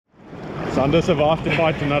Sander survived to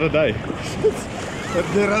fight another day.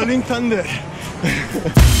 The rolling thunder.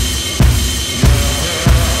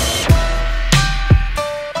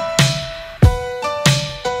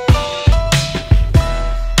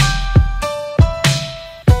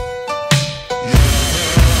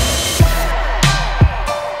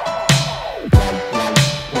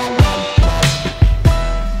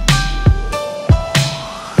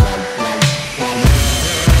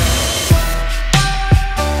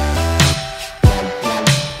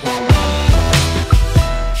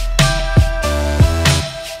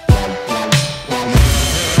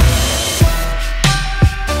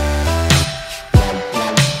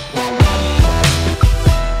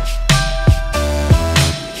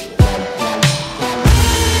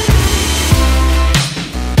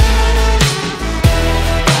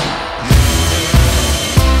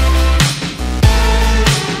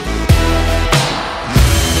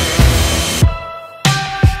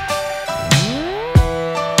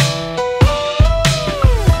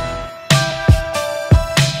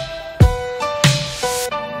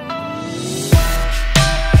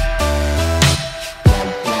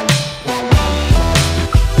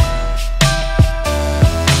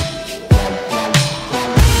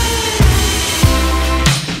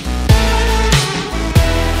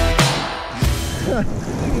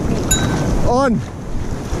 On!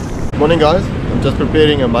 Morning guys, I'm just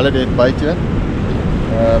preparing a mullet head bait here.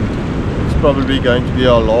 It's probably going to be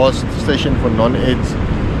our last session for non-heads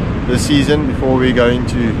this season before we go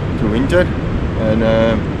into winter. And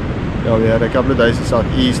yeah, we had a couple of days in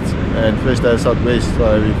southeast and first day southwest,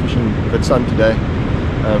 so we're fishing WITSAND today.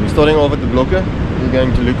 We're starting off at the blocker. We're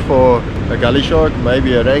going to look for a gully shark,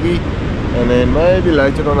 maybe a raggy, and then maybe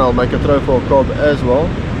later on I'll make a throw for a cob as well.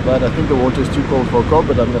 But I think the water is too cold for a cob,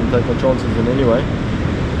 but I'm going to take my chances in anyway.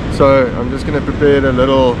 So I'm just going to prepare a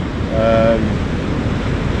little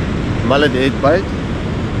mullet head bait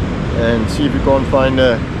and see if we can't find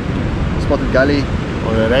a spotted gully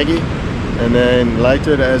or a raggy. And then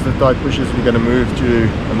later, as the tide pushes, we're going to move to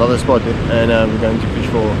another spot and we're going to fish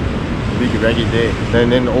for a big raggy there.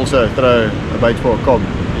 And then also throw a bait for a cob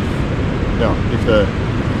if the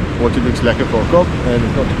water looks lekker for a cob and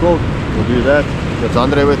it's not too cold, we'll do that. Got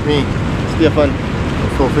Andre with me, Stefan,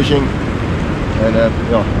 we're still fishing, and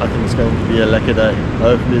yeah, I think it's going to be a lekker day.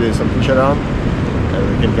 Hopefully there's some fish around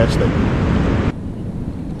and we can catch them.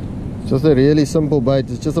 Just a really simple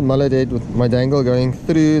bait. It's just a mullet head with my dangle going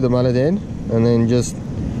through the mullet head and then just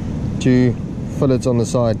 2 fillets on the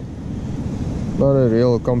side. Not a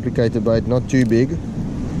real complicated bait, not too big,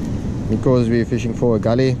 because we're fishing for a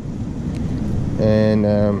gully. And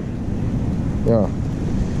yeah,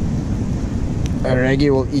 a raggy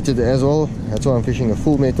will eat it as well. That's why I'm fishing a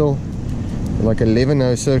full metal, like a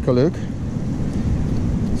 11-0 circle hook,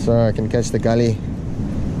 so I can catch the gully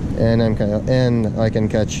and I can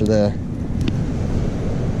catch the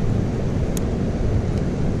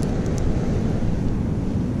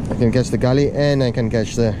gully and I can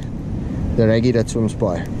catch the raggy that swims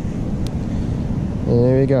by.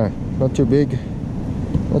 There we go. Not too big,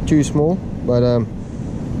 not too small, but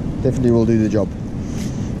definitely will do the job.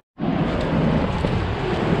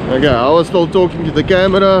 Okay, I was still talking to the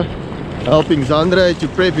camera, helping Zandre to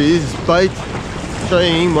prep his bait,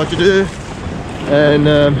 showing him what to do, and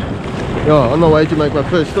yeah, on the way to make my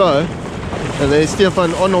first throw, and there's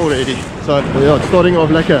Stefan on already. So yeah, it's starting off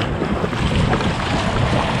lekker.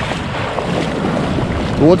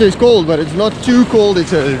 The water is cold, but it's not too cold.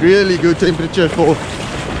 It's a really good temperature for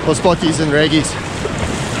spotties and raggies.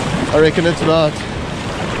 I reckon it's about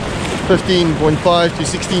 15.5 to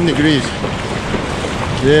 16 degrees.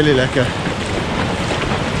 Really lekker.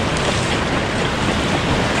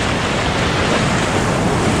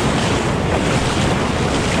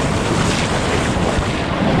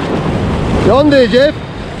 You on there, Jeff?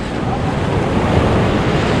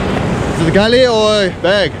 Is it a gully or a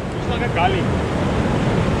bag? Looks like a gully.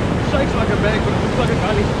 Shakes like a bag, but it looks like a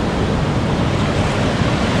gully.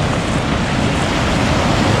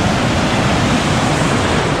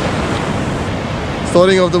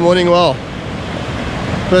 Starting off the morning well.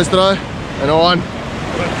 First throw and a 1.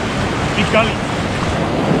 Big gully.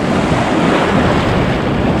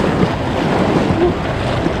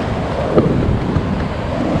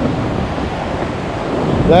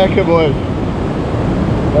 Lekker boys.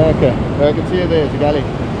 Lekker. I can see it there, it's a gully.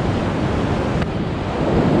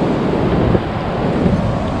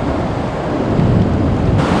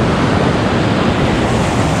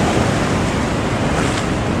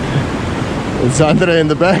 It's Andre in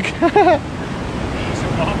the back.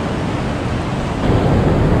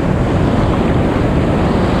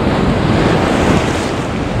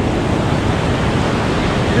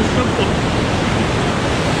 It's simple.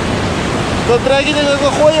 So trek die ding ek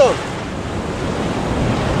wil gooi joh.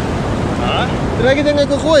 Trek die ding ek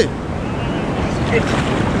wil gooi.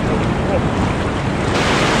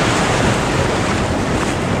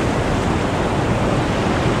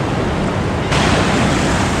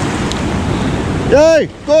 Jy,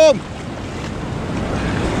 kom!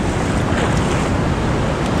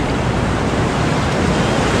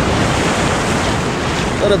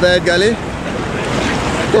 Not a bad gully.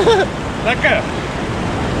 Lekker.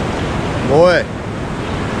 Mooi.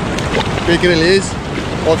 Quick release.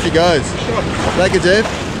 Off she goes. Sure. Like it, Jeff.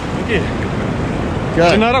 Thank you.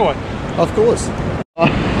 Go. Another one. Of course.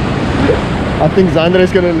 I think Xander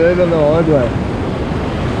is going to learn on the hard way.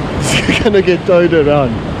 He's going to get towed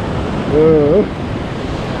around.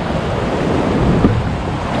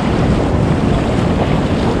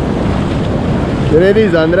 You ready,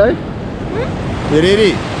 Xander? You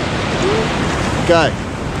ready? Okay.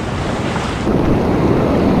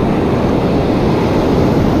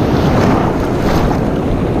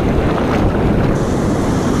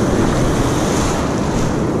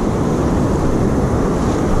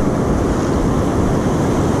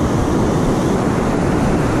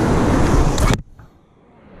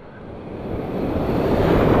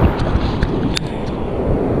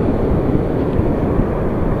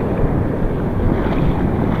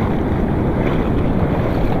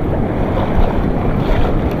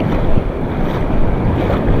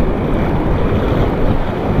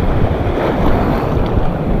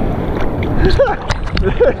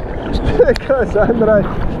 Sandra,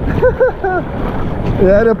 you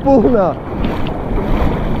had a pool now.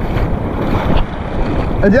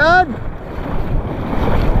 Ajad!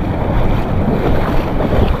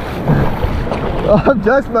 I've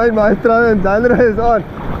just made my throw and Sandra is on.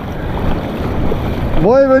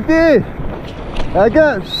 Boy, Mutti!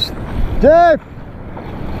 Lekker! Jeff!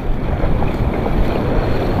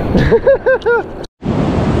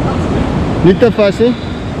 Niet te vast, nie?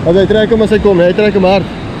 Want hy trek hom as hy kom, hy trek hom hard.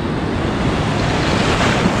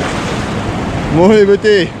 Mooi,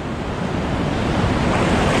 Mutti.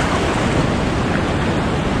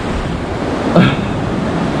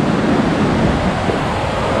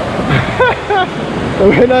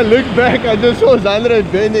 When I looked back, I just saw Xander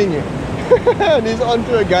bending and he's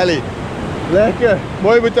onto a gully. Lekker.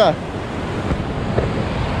 Mooi, Boeta.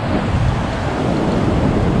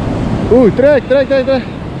 Oeh, trek.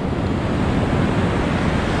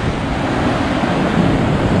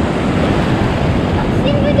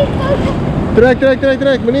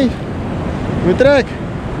 Trek, meneer. Moet trek.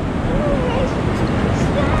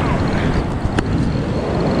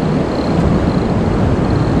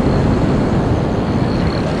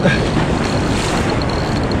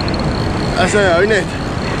 As hy hou net.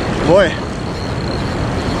 Mooi.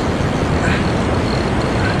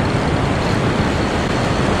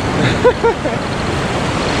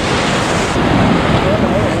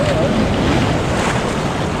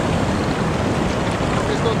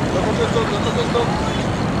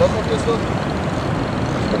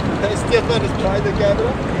 Hey, Stefan is behind the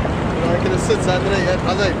camera. I'm going to sit Sandra here.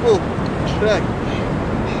 As I pull, track.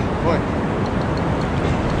 Mooi.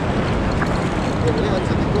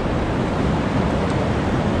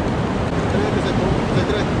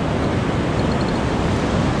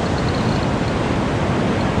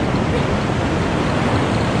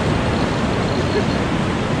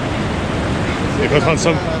 Ik was gaan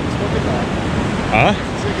some. Huh?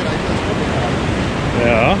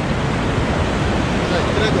 Ja.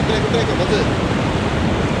 Trek, wat is het?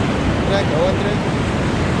 Trek, hou trek.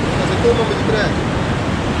 Als ik kom, moet je trek.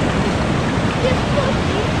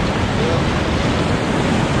 Ja.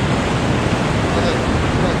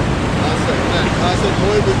 Als het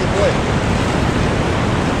mooi moet je mooi.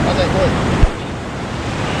 Als het mooi.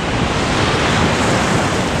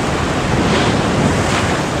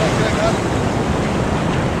 Trek, hard.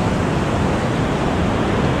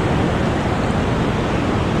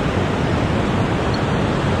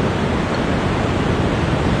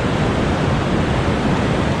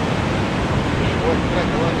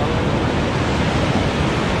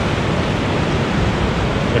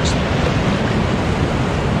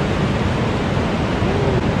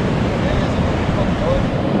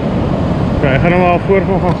 Okay, ek gaan nou maar voor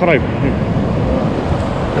van gaan gryp.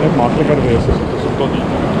 Dit makliker wees as tot hier.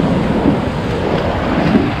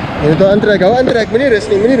 Jy moet aantrek, hou aantrek, moenie rus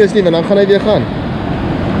nie, want dan gaan hy weer gaan.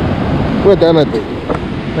 Oh, damn it.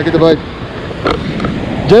 Ek het erbij.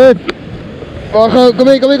 Jet! Wacht, kom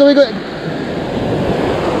hier.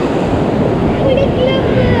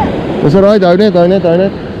 Dis alright, hou net.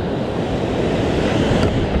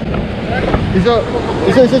 Is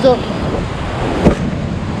zo.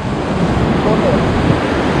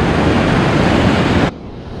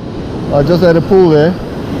 I just had a pull there.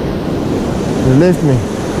 It left me.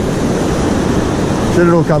 Should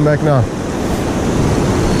it all come back now?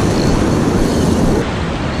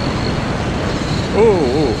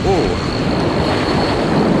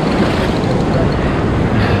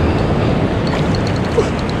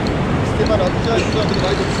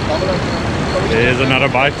 There's another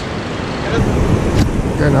bite.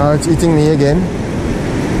 Okay, now it's eating me again.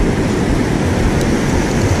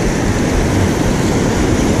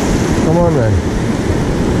 Come on, man.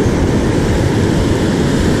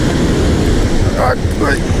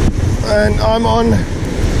 And I'm on.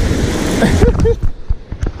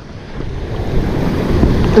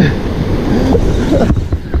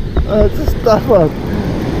 It's a stuff up.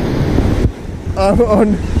 I'm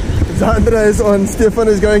on. Sandra is on. Stefan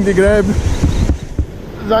is going to grab.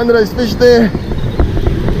 Sandra's fish there.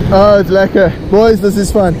 Oh, it's lekker. Boys, this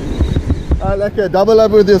is fun. Lekker. Double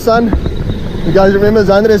up with your son. You guys remember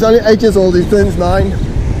Sandra is only 8 years old. He turns 9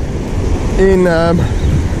 in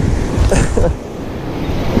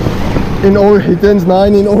he turns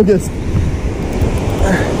 9 in August.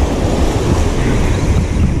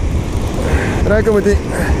 Lekker met die.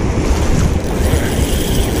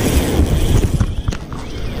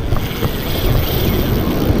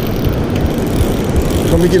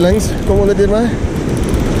 Kom 'n bietjie links. Kom onder hier my.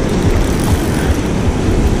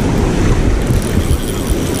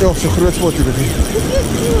 Ja, so groot spot hier bietjie.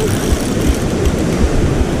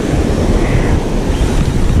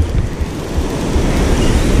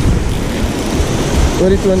 Oor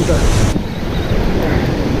die 20.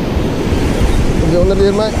 Kom jy onder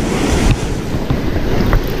hier my.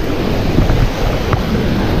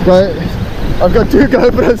 Okay, I've got 2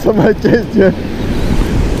 GoPros on my chest here.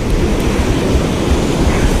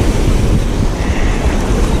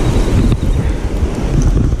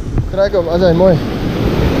 Trek hom, as hy, mooi.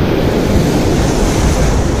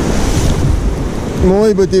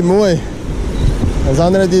 Mooi, buddy, mooi. And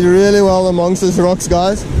Sandra did really well amongst those rocks,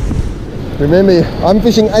 guys. Remember, I'm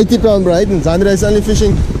fishing 80-pound braid and Sandra is only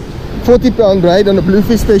fishing 40-pound braid on a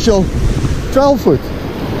bluefish special 12-foot.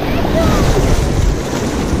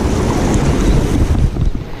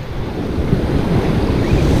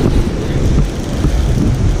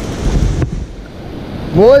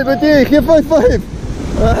 Mooi, buddy, geef 5-5.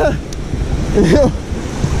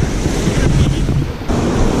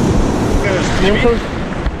 Neem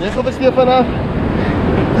op Stefan af.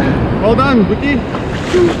 Well done, buddy.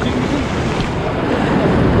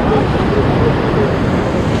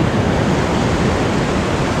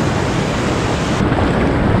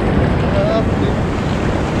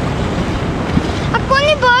 Ek kon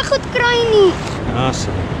nie baie goed kry nie.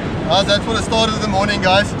 Awesome. How's that for the start of the morning,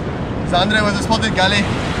 guys? Sandra was a spotted galley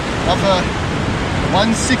of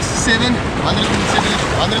 167, 167.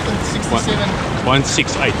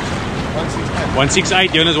 168.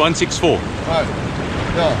 168, Jonas 164. Right.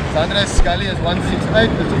 Yeah, Sandra's galley is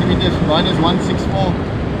 168, the centimeters, mine is 164,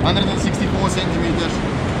 164 centimeters.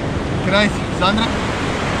 Great, Sandra.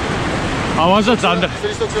 How was it, Sandra?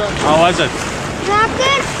 How was it?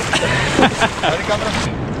 Lekker.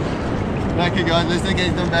 Okay guys, let's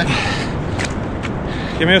get them back.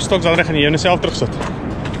 Geef my jou stok, Sandra, gaan jy jou self terugsit.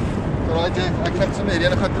 Alright, Jeff, ek gaan sommer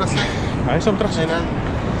hierdie gaan terugsit. Hy is om terugsit. En dan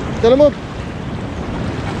tel hom op.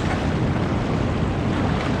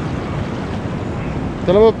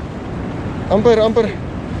 Tel hom op. Amper.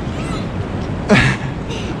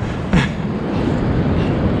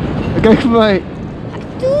 Kyk vir my.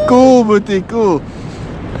 Cool, boetie, cool.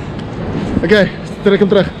 Okay, trek hem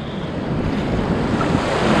terug.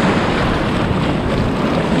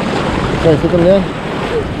 Okay, sit hem neer.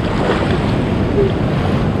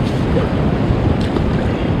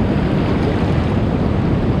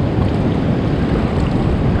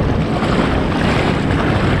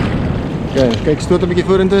 Okay, kyk, stoot 'n bietjie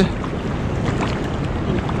vorentoe.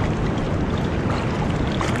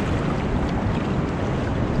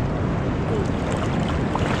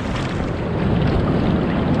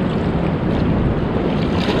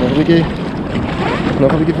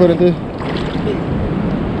 Nog 'n bietjie vorentoe.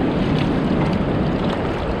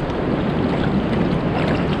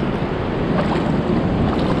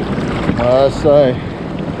 Asai.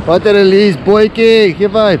 Wat 'n release, boetjie.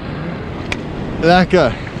 Geef uit.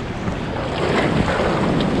 Lekker.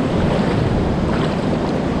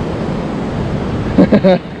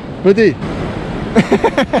 Buddy.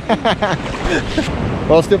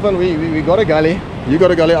 Well, Stefan, we got a galley. You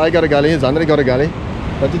got a galley, I got a galley, Sandra got a galley.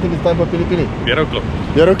 What do you think it's time for Pili Pili? 4 o'clock.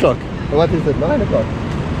 4 o'clock. What is it? 9 o'clock?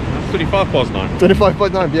 25 past 9.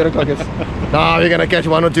 25.9, 4 o'clock is. Nah, we're gonna catch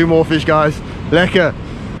 1 or 2 more fish, guys. Lekker.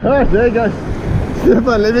 Alright, there you go.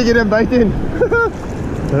 Stefan, let me get him bait in.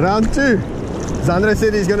 Round 2. Zandre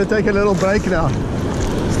said he's going to take a little break now.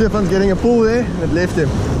 Stefan's getting a pull there and it left him.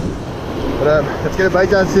 But let's get a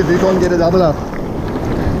bait out and see if we can't get a double up.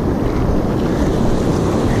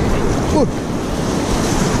 Ooh.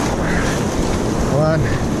 One.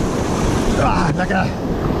 Ah, lekker.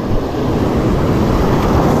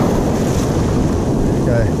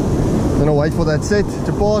 Okay. Gonna wait for that set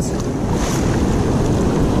to pass.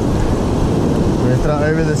 Let's try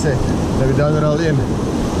over the set. Maybe down it all in.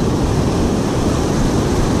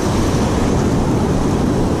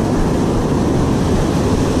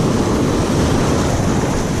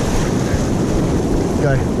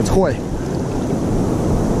 Okay, let's gooi.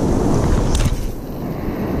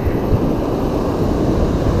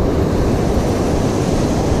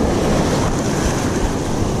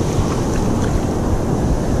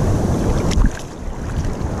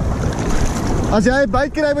 As jy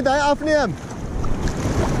byt kry, moet hy afneem.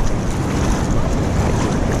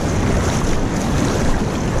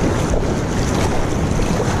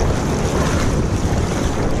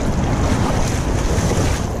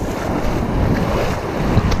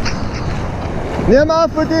 Neem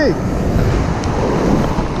af, Boetie.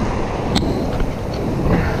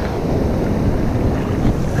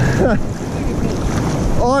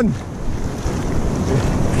 On.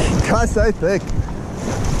 Guy's so thick.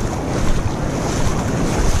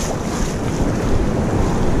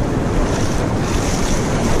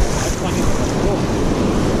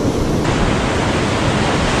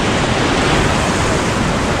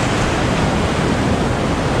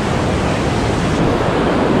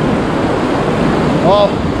 Oh,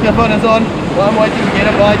 Stefan is on. While I'm waiting to get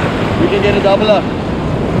a bite, we can get a double up.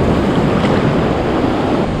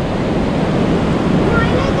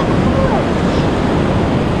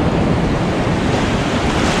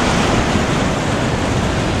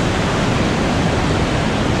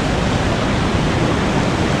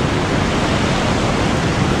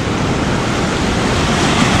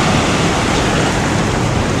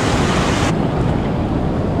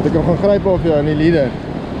 Ik kan gewoon grijpen op jou en die leader.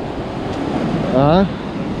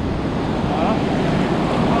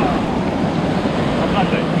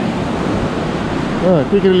 Oh,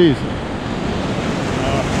 quick release.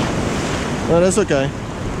 Oh, that's okay.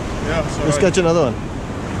 Yeah, so Let's catch another one.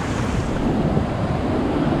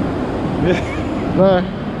 Yeah. No,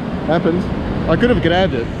 happens. I could have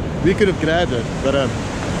grabbed it. We could have grabbed it, but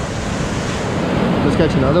let's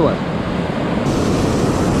catch another one.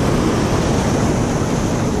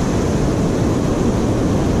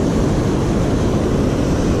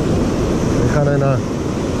 We gaan er nou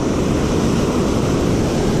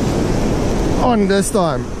on this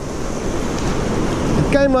time.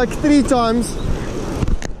 It came like 3 times,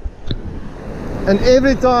 and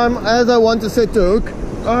every time as I want to set the hook,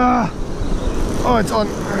 oh, it's on.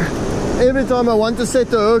 Every time I want to set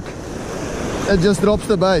the hook, it just drops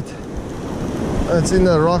the bait. It's in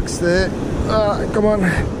the rocks there. Come on.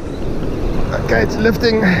 Okay, it's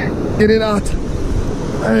lifting. Get it out.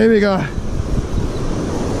 There we go.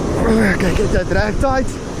 Okay, get that drag tight,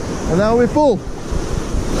 and now we pull.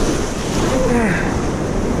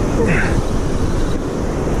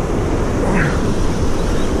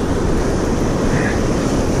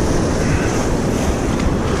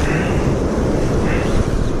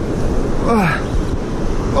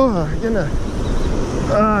 Oh, you know,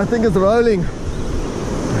 I think it's rolling.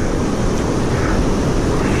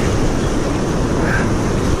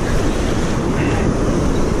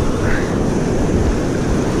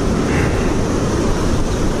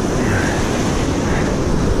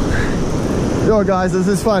 Yo guys, this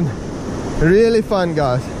is fun. Really fun,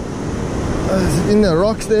 guys. It's in the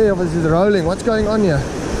rocks there, obviously it's rolling. What's going on here?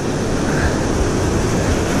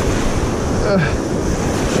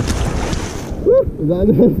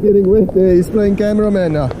 Xander's getting wet there. He's playing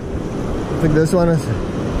cameraman now. I think this one is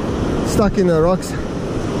stuck in the rocks.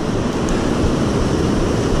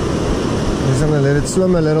 Just gonna let it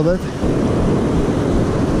swim a little bit.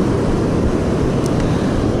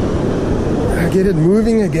 Get it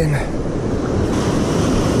moving again.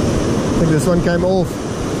 I think this one came off.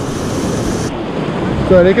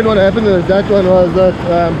 So I reckon what happened with that one was that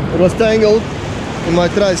it was tangled in my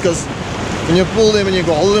trace, because when you pull them and you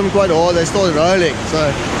hold them quite hard, they start rolling. So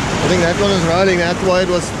I think that one was rolling. That's why it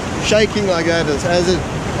was shaking like that. It's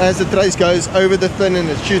as the trace goes over the fin and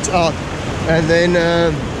it shoots out, and then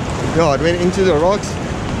yeah, it went into the rocks,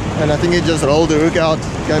 and I think it just rolled the hook out,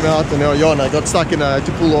 came out, and yeah, and I got stuck and I had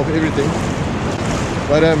to pull off everything.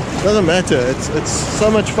 But it doesn't matter. It's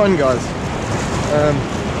so much fun, guys.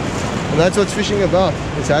 And that's what fishing about.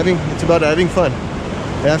 It's about having fun.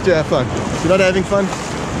 You have to have fun. If you're not having fun,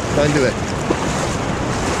 don't do it.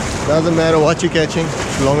 Doesn't matter what you're catching.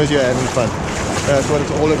 as long as you're having fun. That's what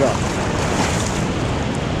it's all about.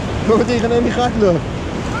 Wat jy gaan in die gat loop?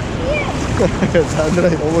 Sandra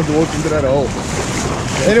almost walked into that hole.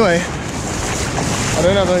 Anyway, I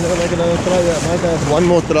don't know if I'm going to make another throw. I might have one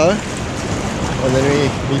more throw, and then we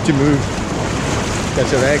need to move.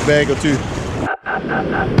 Catch a rag bag or two.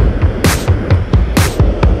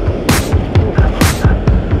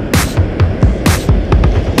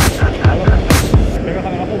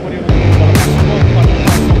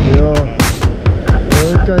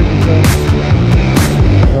 Kijk eens zo.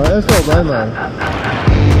 Nou, hij is wel bij mij.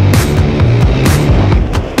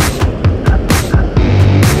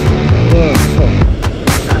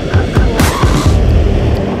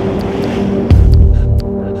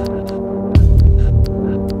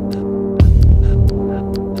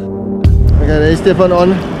 Okay, there's Stefan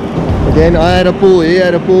on. Again, I had a pool, he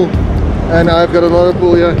had a pool, and I've got another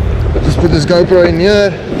pool here. Just put this GoPro in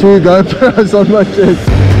here. 2 GoPros on my chest.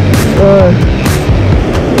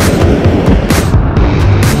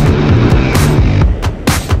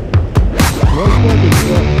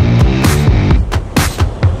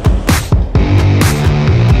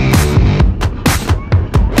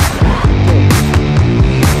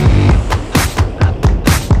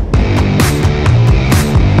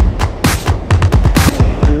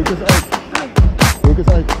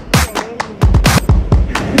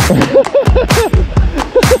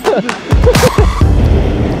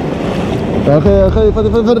 Oké,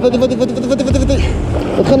 vat.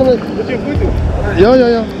 Wat gaan we met? Moet je goed doen?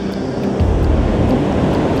 Ja.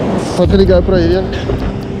 Wat wil ik GoPro hier?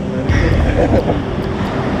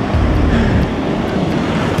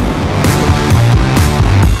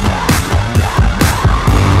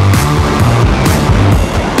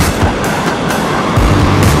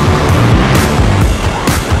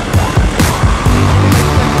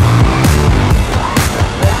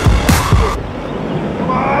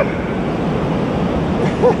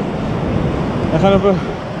 We gaan even...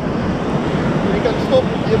 Je kan stoppen,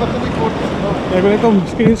 je mag niet worden. Ja, ik ben net om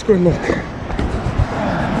screen scoren nog.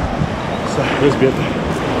 Zo, dat is beter.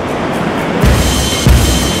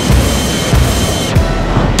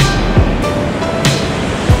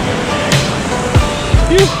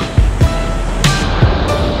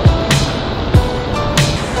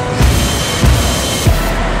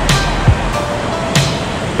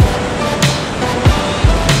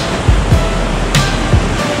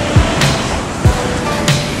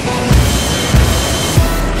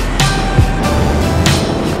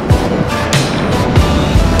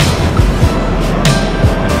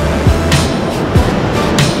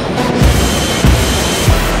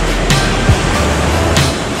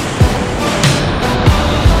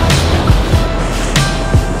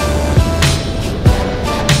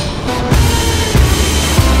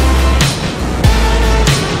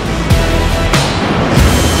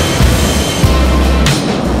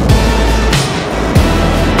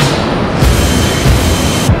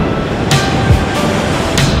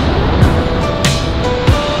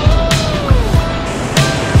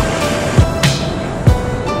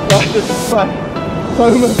 This is fun. So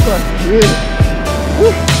much fun. Really.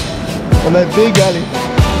 Woo. On that big gully.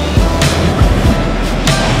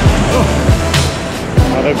 Oh.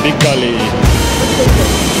 Another big gully.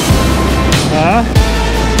 Huh?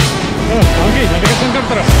 Oh, Anggi, nanti ka sangkap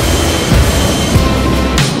terus.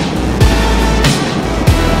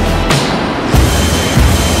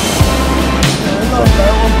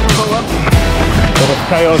 Lot of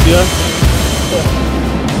chaos here.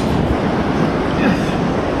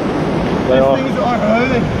 These things are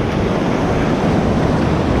hurting.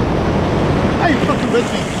 Hey, you fucking with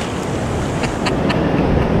me.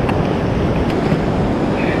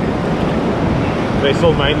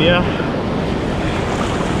 WrestleMania.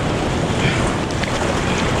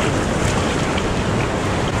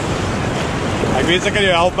 Ek weet ek kan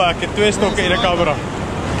jou help, ek het 2 stokke en 'n camera.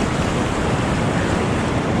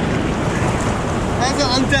 As I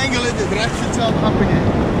untangle it, it wraps itself up again.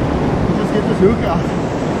 Just get this hook out.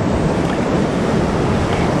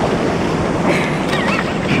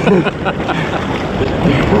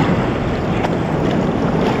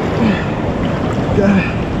 Got it.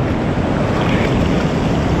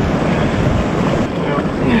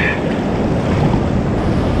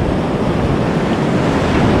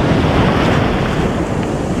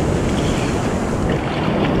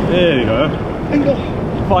 There you go.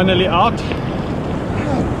 Finally out.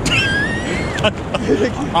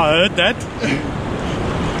 I heard that.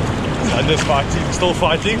 Sander's fighting, still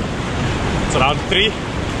fighting. It's round 3.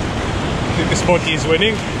 I think the Sporty is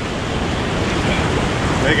winning.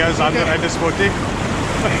 There goes Sander and the Sporty.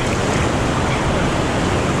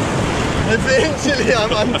 Eventually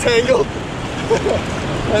I'm untangled.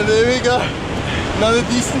 And there we go. Another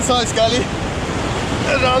decent sized gully.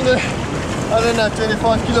 Around the, I don't know,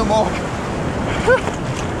 25 kilo mark.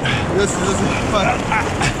 This is fun.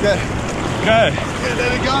 Okay. Okay. Yeah,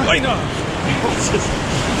 there we go. Wait, no.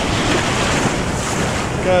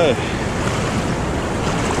 Go.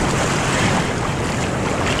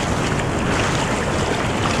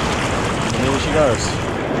 And there she goes.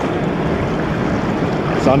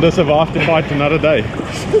 Sander survived to fight another day.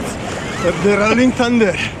 The rolling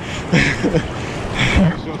thunder.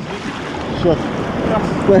 Shot.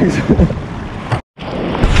 Thanks.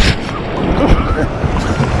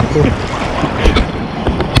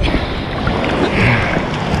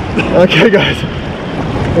 Okay guys,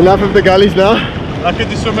 enough of the gullies now. I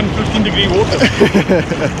could swim in 15-degree water.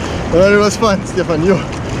 Well, it was fun, Stefan.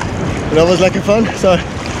 That was like a fun. So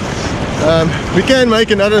we can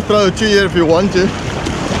make another throw or two here if we want to.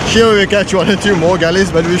 Sure, we catch one or two more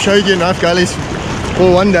gullies, but we showed you enough gullies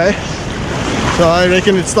for one day. So I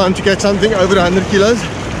reckon it's time to catch something over 100 kilos.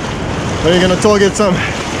 We're going to target some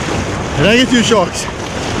ragged sharks.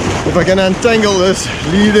 If I can untangle this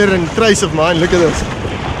leader and trace of mine, look at this.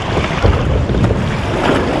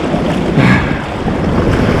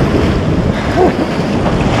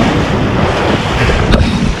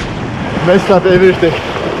 Messed up everything.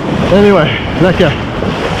 Anyway, lekker.